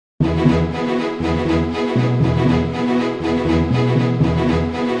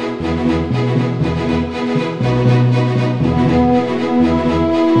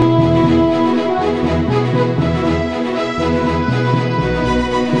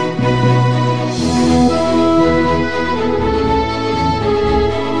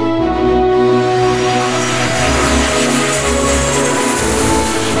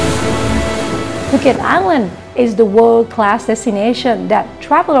Phuket Island is the world-class destination that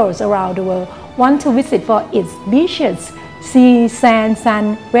travelers around the world want to visit for its beaches, sea, sand,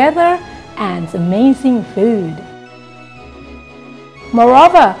 sun, weather, and amazing food.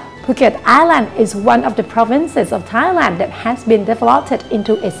 Moreover, Phuket Island is one of the provinces of Thailand that has been developed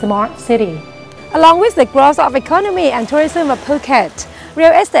into a smart city. Along with the growth of economy and tourism of Phuket,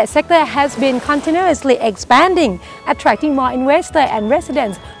 real estate sector has been continuously expanding, attracting more investors and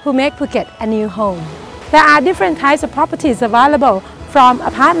residents who make Phuket a new home. There are different types of properties available, from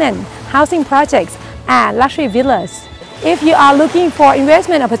apartment, housing projects, and luxury villas. If you are looking for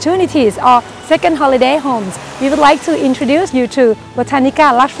investment opportunities or second holiday homes, we would like to introduce you to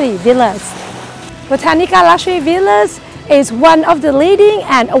Botanica Luxury Villas. Botanica Luxury Villas is one of the leading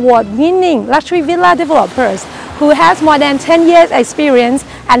and award-winning luxury villa developers who has more than 10 years experience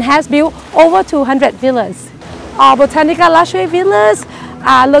and has built over 200 villas. Our Botanica Luxury Villas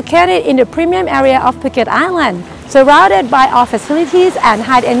are located in the premium area of Phuket Island, surrounded by our facilities and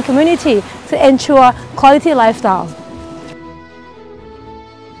high-end community to ensure quality lifestyle.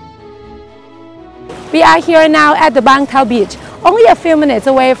 We are here now at the Bang Tao Beach, only a few minutes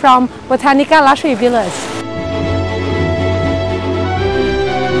away from Botanica Luxury Villas.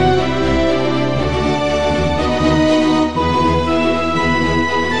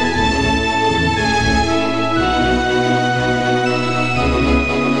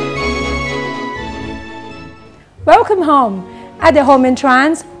 Welcome home. At the home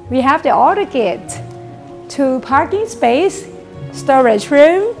entrance, we have the auto gate, 2 parking space, storage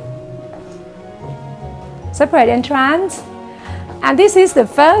room, separate entrance, and this is the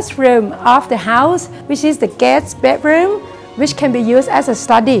first room of the house, which is the guest bedroom, which can be used as a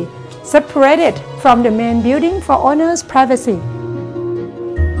study, separated from the main building for owner's privacy.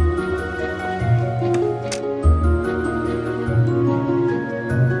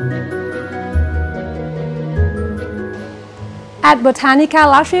 At Botanica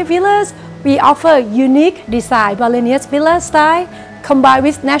Luxury Villas, we offer unique design Balinese villa style combined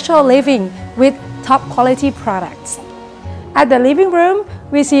with natural living with top quality products. At the living room,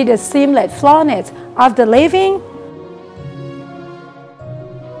 we see the seamless floor net of the living,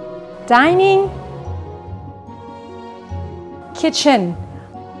 dining, kitchen,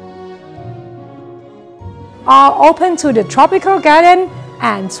 all open to the tropical garden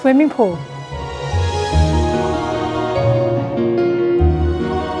and swimming pool.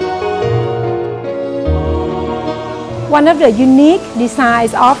 One of the unique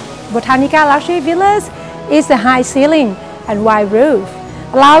designs of Botanica Luxury Villas is the high ceiling and wide roof,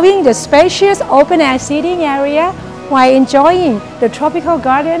 allowing the spacious open-air seating area while enjoying the tropical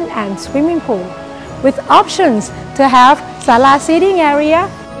garden and swimming pool, with options to have sala seating area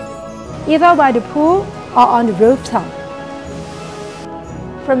either by the pool or on the rooftop.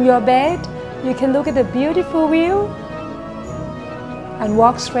 From your bed, you can look at the beautiful view and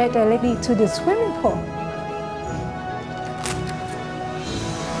walk straight directly to the swimming pool.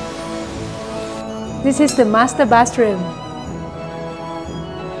 This is the master bathroom.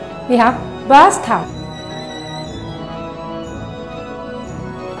 We have bathtub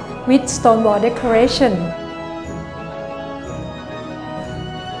with stone wall decoration,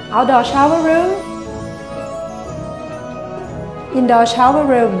 outdoor shower room, indoor shower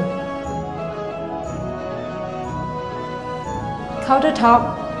room,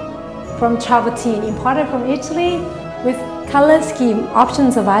 countertop from travertine imported from Italy with color scheme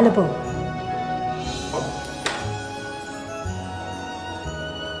options available.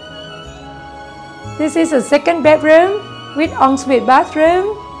 This is a second bedroom with ensuite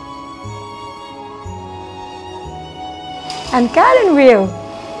bathroom and garden view.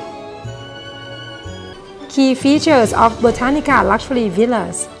 Key features of Botanica Luxury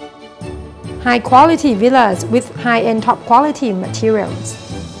Villas: high quality villas with high-end top quality materials.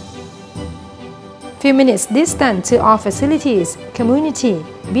 Few minutes distance to all facilities, community,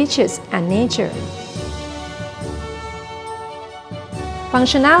 beaches, and nature.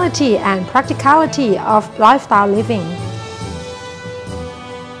 Functionality and practicality of lifestyle living.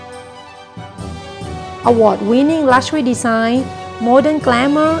 Award-winning luxury design, modern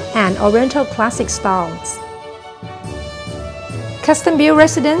glamour, and oriental classic styles. Custom-built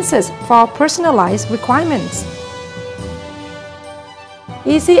residences for personalized requirements.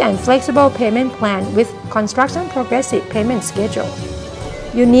 Easy and flexible payment plan with construction progressive payment schedule.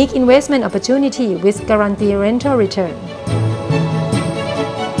 Unique investment opportunity with guaranteed rental return.